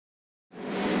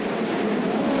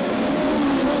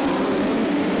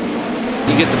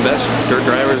You get the best dirt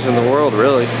drivers in the world,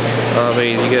 really. I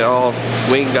mean, you get all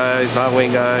wing guys,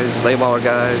 non-wing guys, late model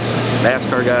guys,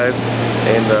 NASCAR guys,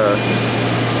 and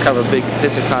kind of a big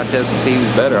pissing contest to see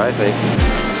who's better, I think.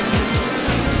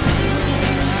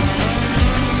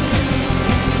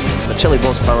 The Chili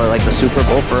Bowl's probably like the Super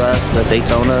Bowl for us, the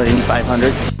Daytona Indy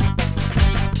 500.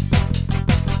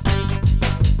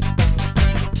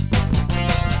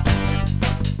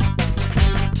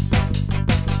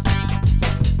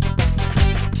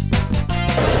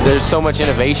 There's so much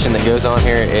innovation that goes on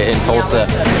here in Tulsa.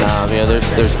 You know,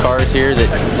 there's cars here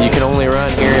that you can only run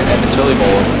here at the Chili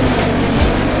Bowl.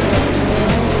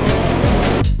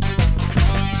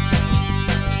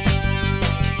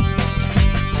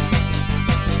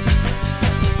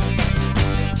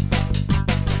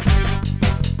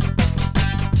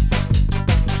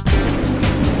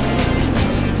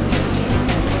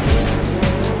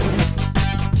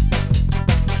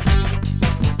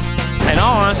 In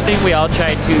all honesty, we all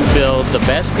try to build the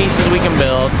best pieces we can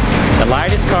build, the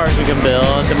lightest cars we can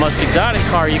build, the most exotic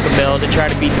car you can build to try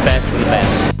to beat the best of the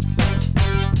best.